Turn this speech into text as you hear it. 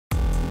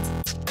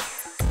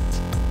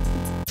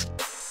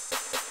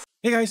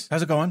Hey guys,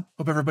 how's it going?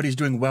 Hope everybody's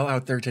doing well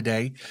out there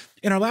today.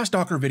 In our last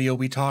Docker video,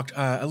 we talked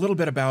a little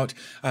bit about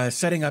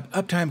setting up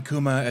Uptime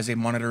Kuma as a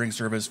monitoring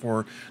service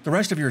for the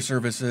rest of your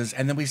services,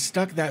 and then we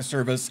stuck that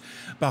service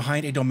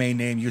behind a domain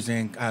name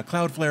using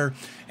Cloudflare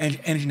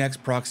and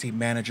Nginx Proxy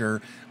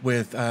Manager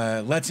with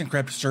Let's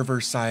Encrypt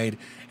server-side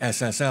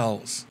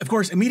SSLs. Of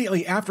course,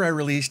 immediately after I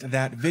released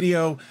that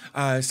video,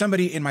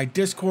 somebody in my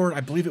Discord, I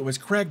believe it was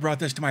Craig, brought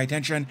this to my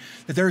attention,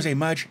 that there is a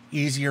much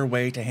easier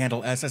way to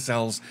handle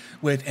SSLs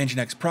with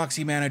Nginx Proxy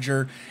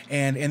Manager,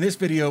 and in this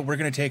video, we're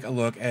going to take a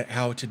look at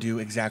how to do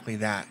exactly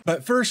that.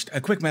 But first,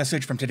 a quick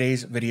message from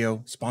today's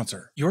video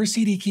sponsor.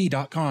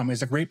 YourCDKey.com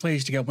is a great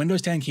place to get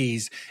Windows 10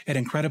 keys at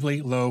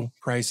incredibly low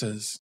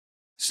prices.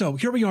 So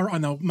here we are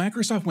on the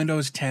Microsoft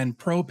Windows 10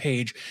 Pro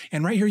page,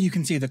 and right here you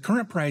can see the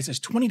current price is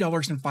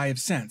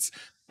 $20.05.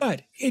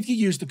 But if you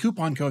use the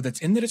coupon code that's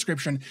in the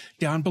description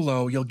down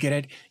below, you'll get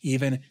it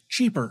even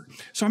cheaper.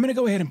 So I'm going to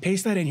go ahead and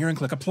paste that in here and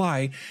click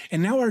apply.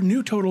 And now our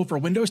new total for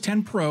Windows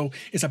 10 Pro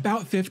is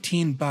about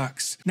 15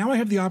 bucks. Now I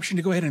have the option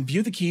to go ahead and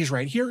view the keys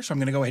right here. So I'm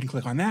going to go ahead and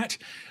click on that.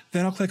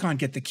 Then I'll click on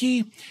get the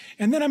key.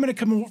 And then I'm going to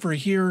come over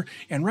here,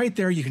 and right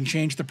there you can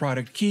change the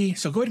product key.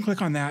 So go ahead and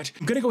click on that.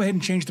 I'm going to go ahead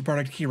and change the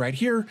product key right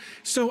here.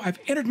 So I've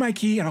entered my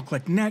key and I'll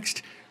click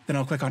next. Then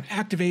I'll click on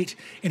activate.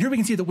 And here we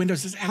can see that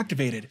Windows is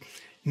activated.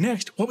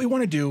 Next, what we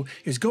want to do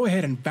is go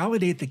ahead and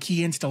validate the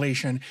key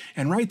installation,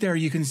 and right there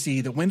you can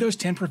see that Windows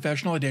 10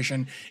 Professional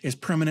Edition is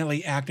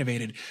permanently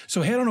activated.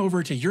 So head on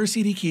over to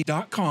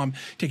YourCDKey.com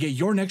to get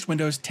your next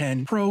Windows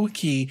 10 Pro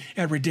key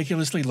at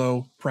ridiculously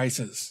low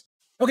prices.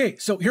 Okay,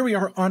 so here we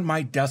are on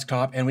my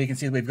desktop, and we can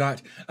see that we've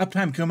got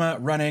Uptime Kuma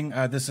running.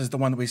 This is the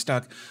one that we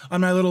stuck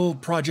on my little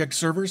project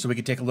server, so we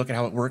can take a look at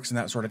how it works and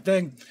that sort of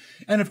thing.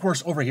 And of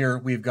course, over here,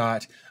 we've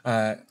got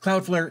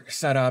Cloudflare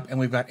set up, and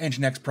we've got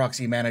Nginx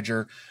Proxy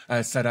Manager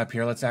set up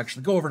here. Let's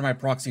actually go over to my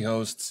proxy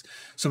hosts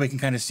so we can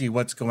kind of see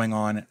what's going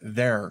on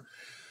there.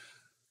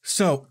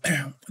 So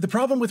the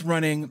problem with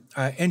running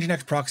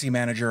Nginx Proxy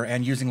Manager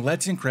and using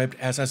Let's Encrypt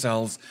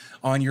SSLs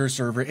on your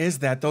server is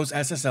that those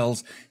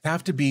SSLs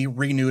have to be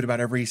renewed about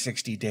every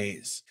 60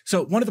 days.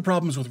 So one of the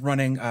problems with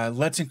running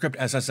Let's Encrypt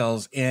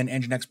SSLs in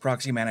Nginx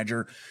Proxy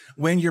Manager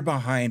when you're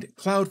behind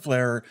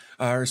Cloudflare,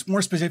 or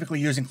more specifically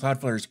using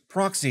Cloudflare's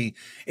proxy,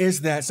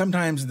 is that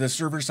sometimes the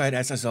server-side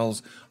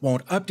SSLs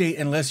won't update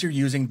unless you're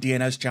using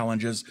DNS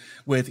challenges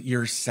with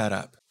your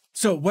setup.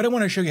 So what I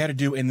want to show you how to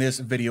do in this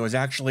video is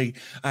actually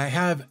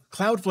have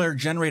Cloudflare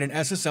generate an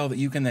SSL that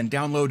you can then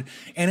download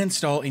and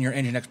install in your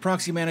Nginx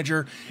Proxy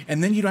Manager,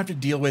 and then you don't have to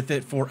deal with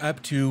it for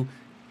up to,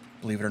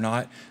 believe it or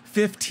not,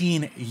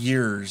 15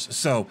 years.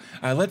 So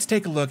let's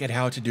take a look at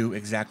how to do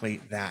exactly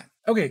that.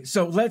 Okay,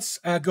 so let's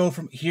go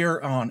from here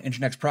on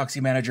Nginx Proxy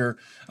Manager.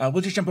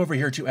 We'll just jump over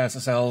here to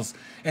SSLs.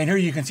 And here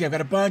you can see I've got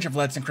a bunch of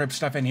Let's Encrypt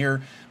stuff in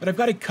here, but I've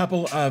got a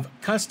couple of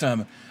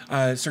custom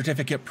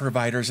certificate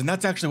providers. And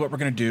that's actually what we're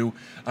going to do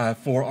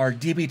for our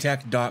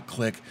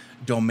dbtech.click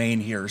domain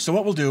here. So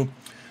what we'll do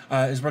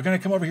is we're going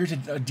to come over here to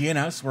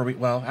DNS, where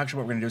actually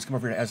what we're going to do is come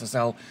over here to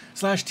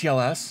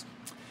SSL/TLS.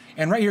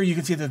 And right here, you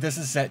can see that this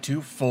is set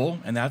to full,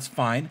 and that's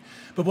fine.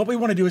 But what we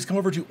want to do is come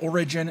over to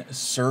Origin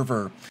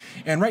Server.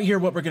 And right here,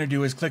 what we're going to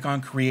do is click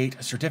on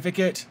Create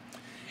Certificate.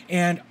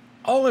 And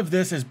all of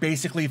this is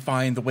basically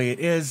fine the way it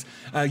is.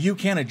 You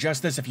can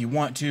adjust this if you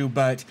want to,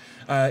 but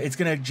it's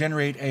going to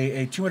generate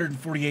a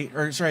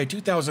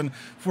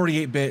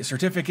 2048-bit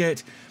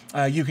certificate.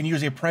 You can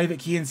use a private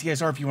key in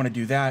CSR if you want to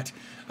do that.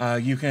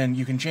 You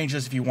can change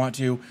this if you want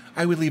to.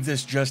 I would leave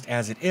this just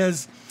as it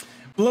is.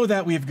 Below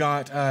that, we've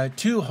got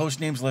two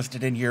host names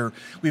listed in here.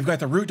 We've got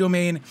the root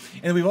domain,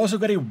 and we've also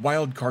got a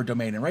wildcard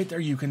domain. And right there,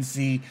 you can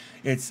see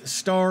it's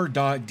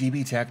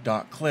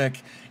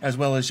star.dbtech.click, as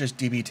well as just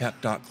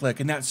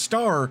dbtech.click. And that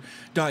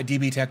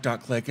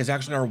star.dbtech.click is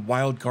actually our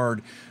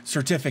wildcard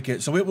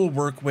certificate. So it will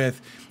work with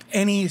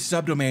any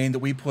subdomain that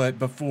we put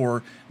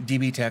before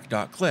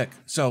dbtech.click.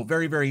 So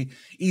very, very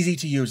easy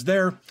to use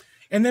there.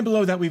 And then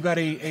below that, we've got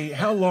a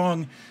how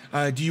long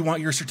do you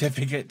want your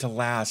certificate to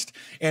last?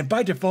 And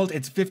by default,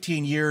 it's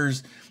 15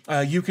 years.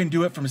 You can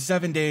do it from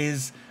 7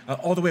 days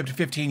all the way up to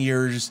 15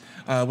 years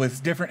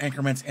with different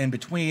increments in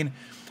between.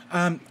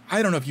 I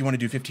don't know if you want to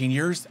do 15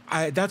 years.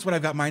 That's what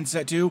I've got mine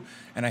set to,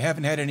 and I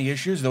haven't had any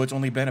issues, though it's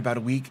only been about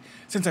a week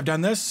since I've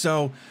done this.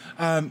 So,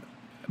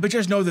 but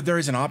just know that there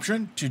is an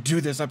option to do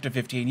this up to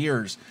 15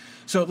 years.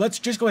 So let's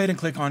just go ahead and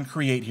click on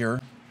Create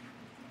here.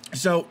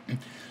 So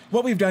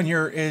what we've done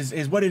here is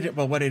what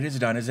it has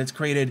done is it's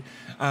created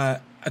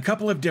a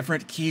couple of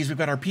different keys. We've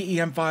got our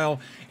PEM file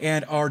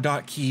and our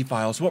 .key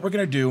file. So what we're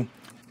going to do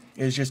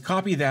is just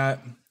copy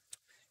that,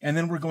 and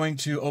then we're going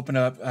to open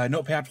up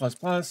Notepad++,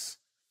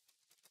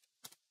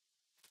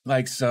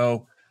 like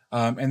so,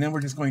 and then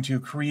we're just going to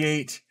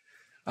create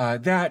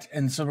that,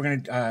 and so we're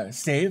going to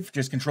save,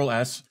 just Control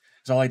S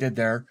is all I did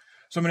there.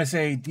 So I'm going to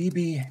say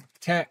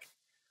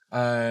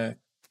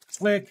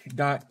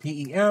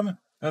dbtech.click.pem.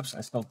 Oops,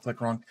 I spelled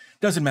click wrong.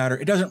 Doesn't matter.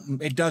 It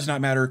does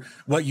not matter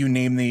what you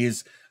name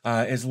these,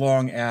 as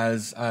long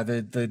as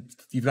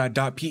you've got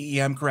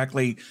 .pem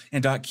correctly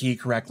and .key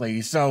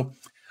correctly. So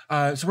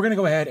So we're going to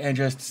go ahead and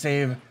just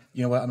save.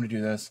 You know what? I'm going to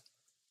do this.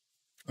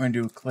 We're going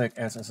to do click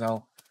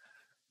SSL.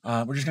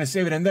 We're just going to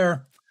save it in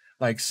there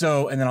like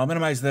so. And then I'll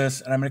minimize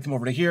this. And I'm going to come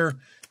over to here.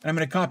 And I'm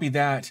going to copy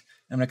that.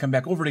 I'm going to come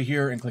back over to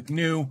here and click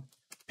new.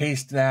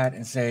 Paste that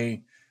and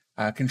say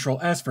Control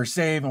S for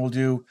save. And we'll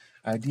do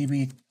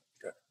db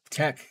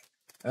tech.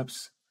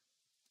 Oops.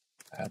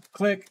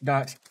 Click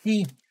dot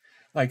key.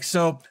 Like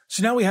so.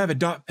 So now we have a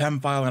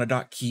 .pem file and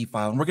a .key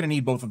file. And we're going to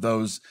need both of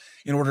those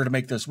in order to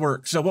make this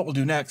work. So what we'll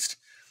do next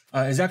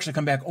is actually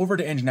come back over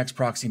to Nginx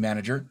Proxy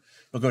Manager.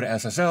 We'll go to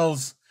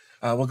SSLs.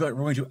 We're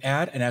going to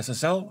add an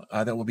SSL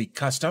that will be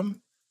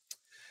custom.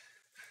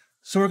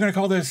 So we're going to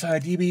call this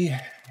db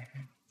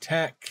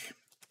tech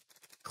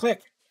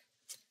click.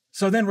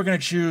 So then we're going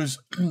to choose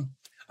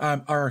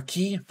our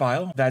key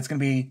file. That's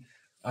going to be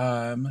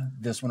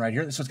this one right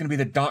here. So it's going to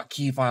be the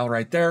 .key file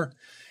right there.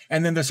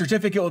 And then the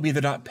certificate will be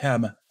the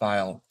 .pem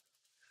file.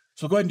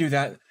 So go ahead and do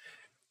that.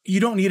 You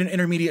don't need an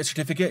intermediate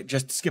certificate.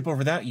 Just skip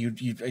over that. You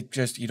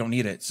don't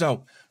need it.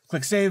 So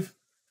click save.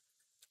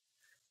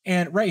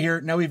 And right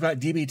here, now we've got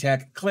db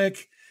tech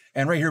click.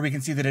 And right here, we can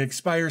see that it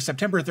expires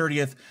September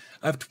 30th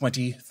of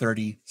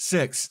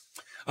 2036.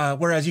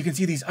 Whereas you can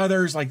see these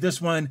others like this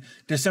one,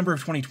 December of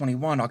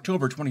 2021,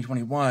 October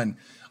 2021,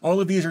 all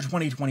of these are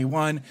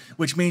 2021,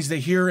 which means that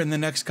here in the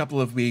next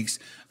couple of weeks,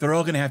 they're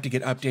all going to have to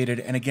get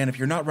updated. And again, if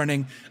you're not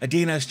running a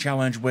DNS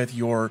challenge with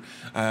your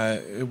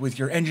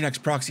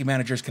Nginx Proxy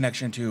Manager's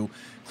connection to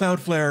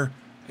Cloudflare,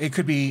 it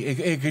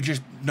could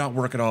just not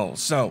work at all.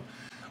 So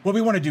what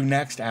we want to do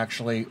next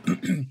actually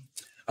is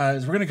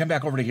we're going to come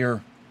back over to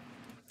here.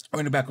 We're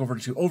going to back over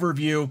to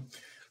overview.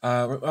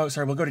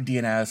 We'll go to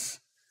DNS.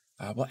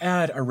 We'll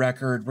add a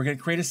record. We're going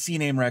to create a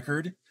Cname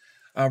record.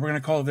 We're going to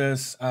call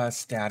this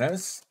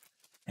status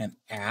and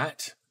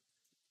 @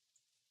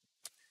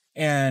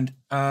 and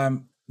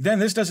then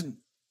this doesn't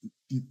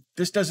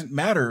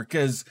matter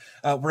because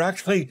we're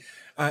actually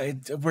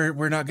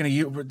we're not going to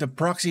use the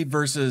proxy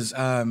versus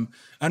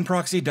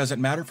unproxy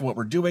doesn't matter for what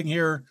we're doing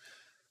here.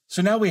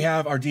 So now we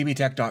have our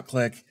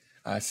dbtech.click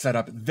set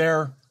up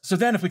there. So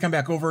then if we come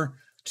back over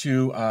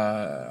to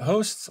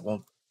hosts,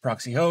 well,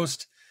 proxy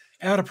host.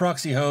 Add a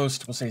proxy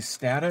host. We'll say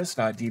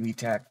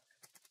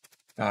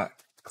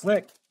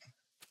status.dbtech.click.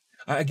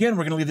 Again,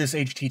 we're going to leave this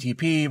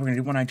HTTP. We're going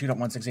to do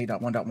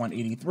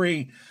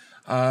 192.168.1.183.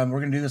 We're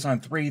going to do this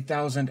on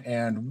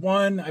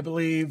 3001, I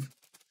believe.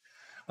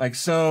 Like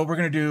so. We're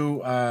going to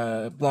do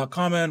block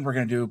common. We're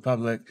going to do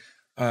public.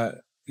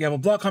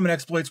 Block common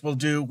exploits. We'll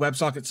do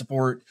WebSocket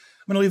support.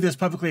 I'm going to leave this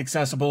publicly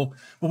accessible.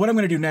 But what I'm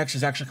going to do next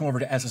is actually come over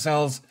to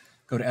SSLs,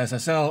 go to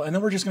SSL, and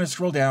then we're just going to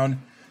scroll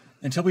down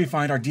until we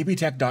find our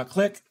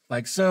dbtech.click,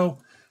 like so.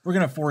 We're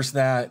going to force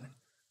that,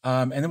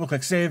 and then we'll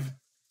click save.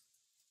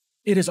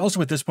 It is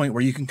also at this point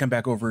where you can come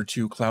back over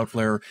to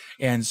Cloudflare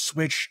and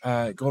switch,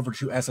 go over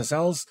to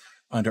SSLs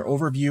under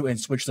overview and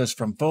switch this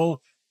from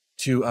full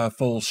to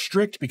full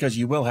strict, because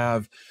you will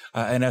have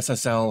an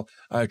SSL,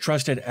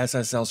 trusted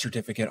SSL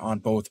certificate on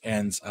both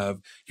ends of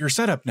your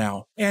setup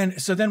now.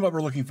 And so then what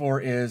we're looking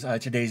for is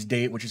today's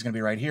date, which is going to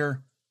be right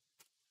here,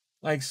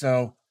 like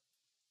so.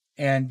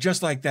 And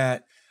just like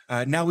that,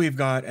 now we've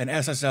got an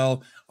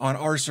SSL on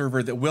our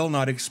server that will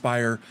not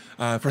expire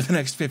for the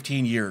next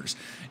 15 years.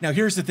 Now,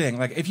 here's the thing.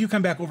 Like, if you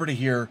come back over to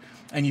here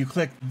and you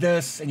click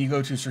this and you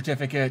go to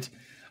certificate,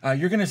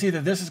 you're going to see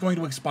that this is going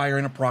to expire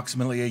in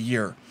approximately a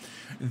year.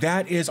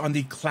 That is on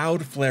the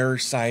Cloudflare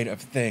side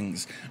of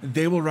things.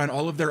 They will run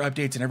all of their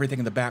updates and everything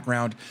in the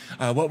background.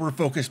 What we're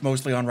focused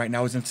mostly on right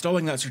now is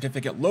installing that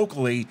certificate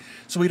locally,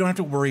 so we don't have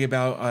to worry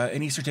about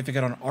any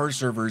certificate on our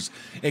servers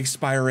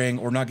expiring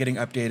or not getting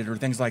updated or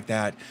things like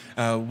that.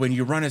 When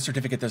you run a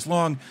certificate this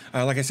long,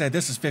 like I said,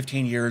 this is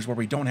 15 years where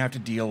we don't have to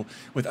deal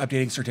with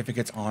updating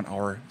certificates on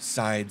our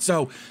side.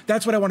 So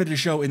that's what I wanted to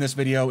show in this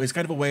video, is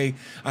kind of a way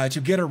to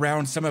get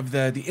around some of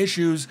the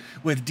issues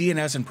with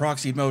DNS and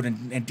proxy mode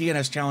and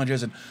DNS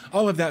challenges and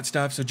all of that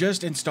stuff. So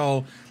just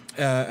install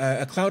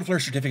a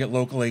Cloudflare certificate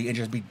locally and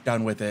just be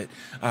done with it.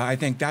 I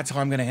think that's how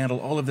I'm going to handle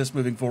all of this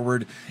moving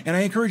forward. And I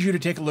encourage you to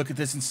take a look at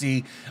this and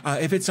see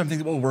if it's something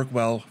that will work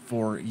well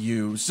for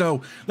you.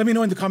 So let me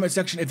know in the comment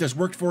section if this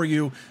worked for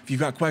you. If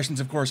you've got questions,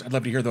 of course, I'd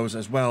love to hear those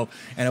as well.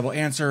 And I will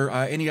answer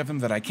any of them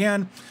that I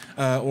can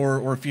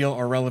or feel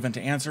are relevant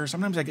to answer.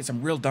 Sometimes I get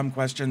some real dumb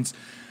questions.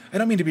 I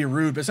don't mean to be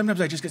rude, but sometimes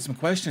I just get some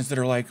questions that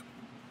are like,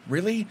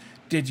 really?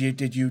 Did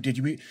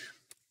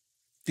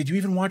you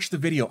even watch the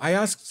video?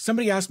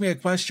 Somebody asked me a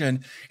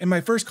question, and my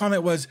first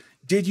comment was,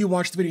 did you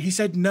watch the video? He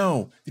said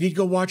no, that he'd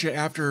go watch it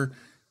after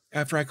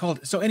I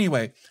called. So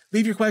anyway,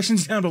 leave your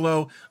questions down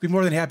below. I'll be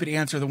more than happy to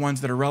answer the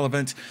ones that are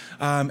relevant.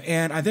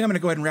 And I think I'm going to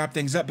go ahead and wrap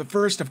things up. But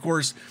first, of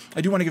course,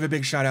 I do want to give a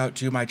big shout out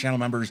to my channel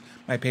members,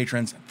 my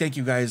patrons. Thank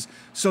you guys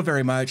so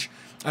very much.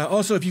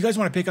 Also, if you guys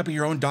want to pick up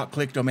your own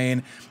 .click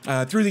domain,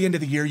 through the end of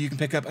the year, you can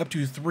pick up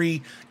to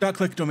 3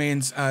 .click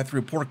domains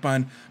through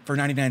Porkbun for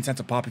 99 cents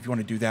a pop if you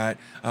want to do that.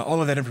 All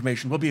of that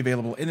information will be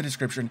available in the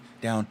description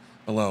down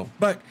below.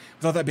 But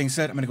with all that being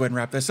said, I'm going to go ahead and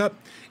wrap this up.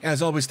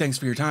 As always, thanks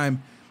for your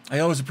time. I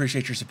always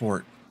appreciate your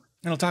support,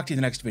 and I'll talk to you in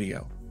the next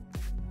video.